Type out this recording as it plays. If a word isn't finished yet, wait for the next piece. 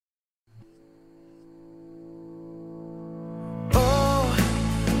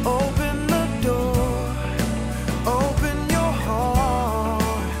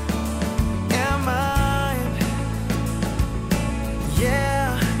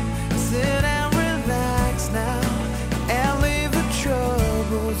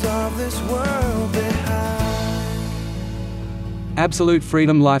Absolute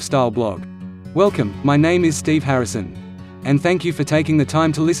Freedom Lifestyle blog. Welcome, my name is Steve Harrison. And thank you for taking the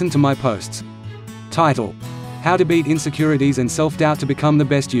time to listen to my posts. Title: How to Beat Insecurities and Self-Doubt to Become the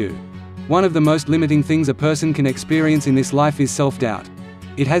Best You. One of the most limiting things a person can experience in this life is self-doubt.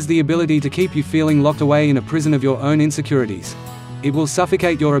 It has the ability to keep you feeling locked away in a prison of your own insecurities. It will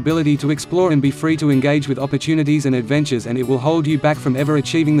suffocate your ability to explore and be free to engage with opportunities and adventures, and it will hold you back from ever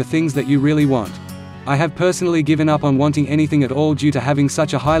achieving the things that you really want. I have personally given up on wanting anything at all due to having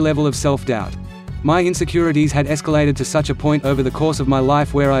such a high level of self-doubt. My insecurities had escalated to such a point over the course of my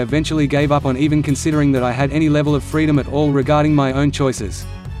life where I eventually gave up on even considering that I had any level of freedom at all regarding my own choices.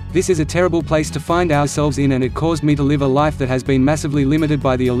 This is a terrible place to find ourselves in, and it caused me to live a life that has been massively limited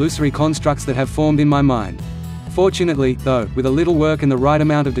by the illusory constructs that have formed in my mind. Fortunately, though, with a little work and the right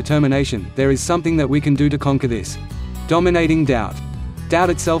amount of determination, there is something that we can do to conquer this. Dominating doubt. Doubt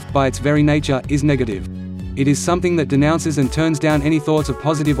itself, by its very nature, is negative. It is something that denounces and turns down any thoughts of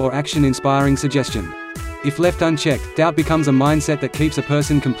positive or action-inspiring suggestion. If left unchecked, doubt becomes a mindset that keeps a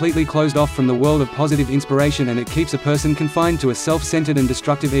person completely closed off from the world of positive inspiration, and it keeps a person confined to a self-centered and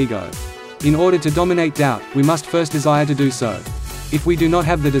destructive ego. In order to dominate doubt, we must first desire to do so. If we do not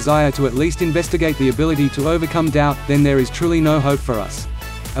have the desire to at least investigate the ability to overcome doubt, then there is truly no hope for us.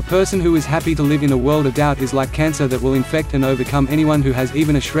 A person who is happy to live in a world of doubt is like cancer that will infect and overcome anyone who has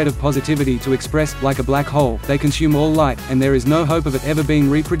even a shred of positivity to express. Like a black hole, they consume all light, and there is no hope of it ever being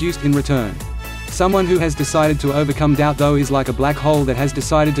reproduced in return. Someone who has decided to overcome doubt, though, is like a black hole that has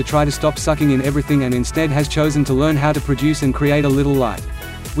decided to try to stop sucking in everything and instead has chosen to learn how to produce and create a little light.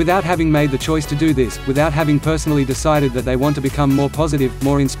 Without having made the choice to do this, without having personally decided that they want to become more positive,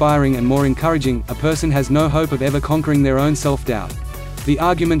 more inspiring and more encouraging, a person has no hope of ever conquering their own self-doubt. The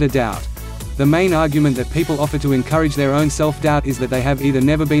argument of doubt. The main argument that people offer to encourage their own self-doubt is that they have either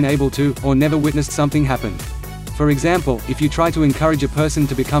never been able to, or never witnessed something happen. For example, if you try to encourage a person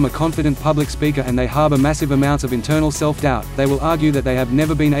to become a confident public speaker and they harbor massive amounts of internal self-doubt, they will argue that they have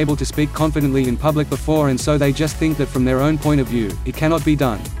never been able to speak confidently in public before, and so they just think that from their own point of view, it cannot be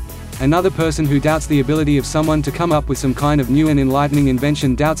done. Another person who doubts the ability of someone to come up with some kind of new and enlightening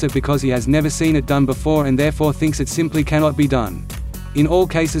invention doubts it because he has never seen it done before and therefore thinks it simply cannot be done. In all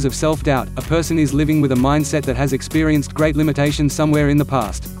cases of self-doubt, a person is living with a mindset that has experienced great limitations somewhere in the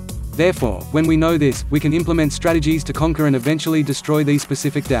past. Therefore, when we know this, we can implement strategies to conquer and eventually destroy these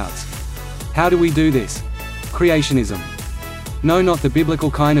specific doubts. How do we do this? Creationism. No, not the biblical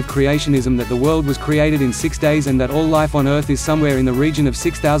kind of creationism that the world was created in 6 days and that all life on Earth is somewhere in the region of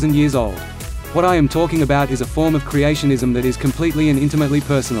 6,000 years old. What I am talking about is a form of creationism that is completely and intimately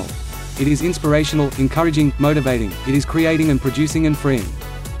personal. It is inspirational, encouraging, motivating. It is creating and producing and freeing.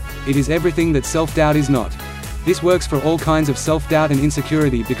 It is everything that self-doubt is not. This works for all kinds of self-doubt and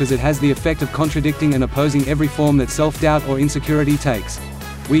insecurity because it has the effect of contradicting and opposing every form that self-doubt or insecurity takes.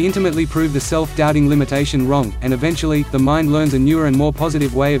 We intimately prove the self-doubting limitation wrong, and eventually, the mind learns a newer and more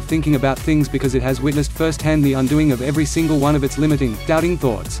positive way of thinking about things because it has witnessed firsthand the undoing of every single one of its limiting, doubting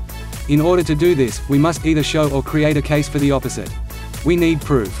thoughts. In order to do this, we must either show or create a case for the opposite. We need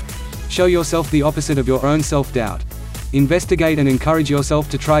proof. Show yourself the opposite of your own self-doubt. Investigate and encourage yourself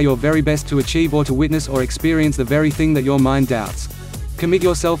to try your very best to achieve or to witness or experience the very thing that your mind doubts. Commit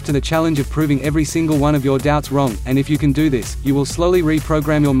yourself to the challenge of proving every single one of your doubts wrong, and if you can do this, you will slowly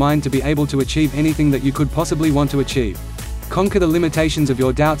reprogram your mind to be able to achieve anything that you could possibly want to achieve. Conquer the limitations of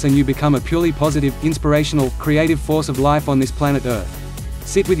your doubts and you become a purely positive, inspirational, creative force of life on this planet Earth.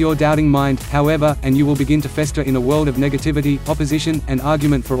 Sit with your doubting mind, however, and you will begin to fester in a world of negativity, opposition, and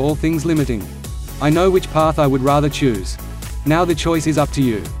argument for all things limiting. I know which path I would rather choose. Now the choice is up to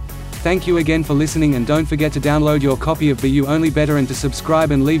you. Thank you again for listening, and don't forget to download your copy of Be You Only Better and to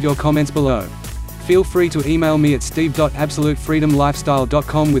subscribe and leave your comments below. Feel free to email me at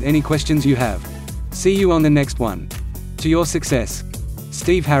steve.absolutefreedomlifestyle.com with any questions you have. See you on the next one. To your success.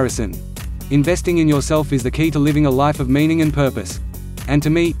 Steve Harrison. Investing in yourself is the key to living a life of meaning and purpose. And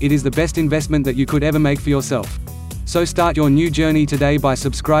to me, it is the best investment that you could ever make for yourself. So start your new journey today by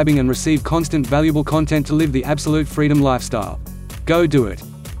subscribing and receive constant valuable content to live the absolute freedom lifestyle. Go do it.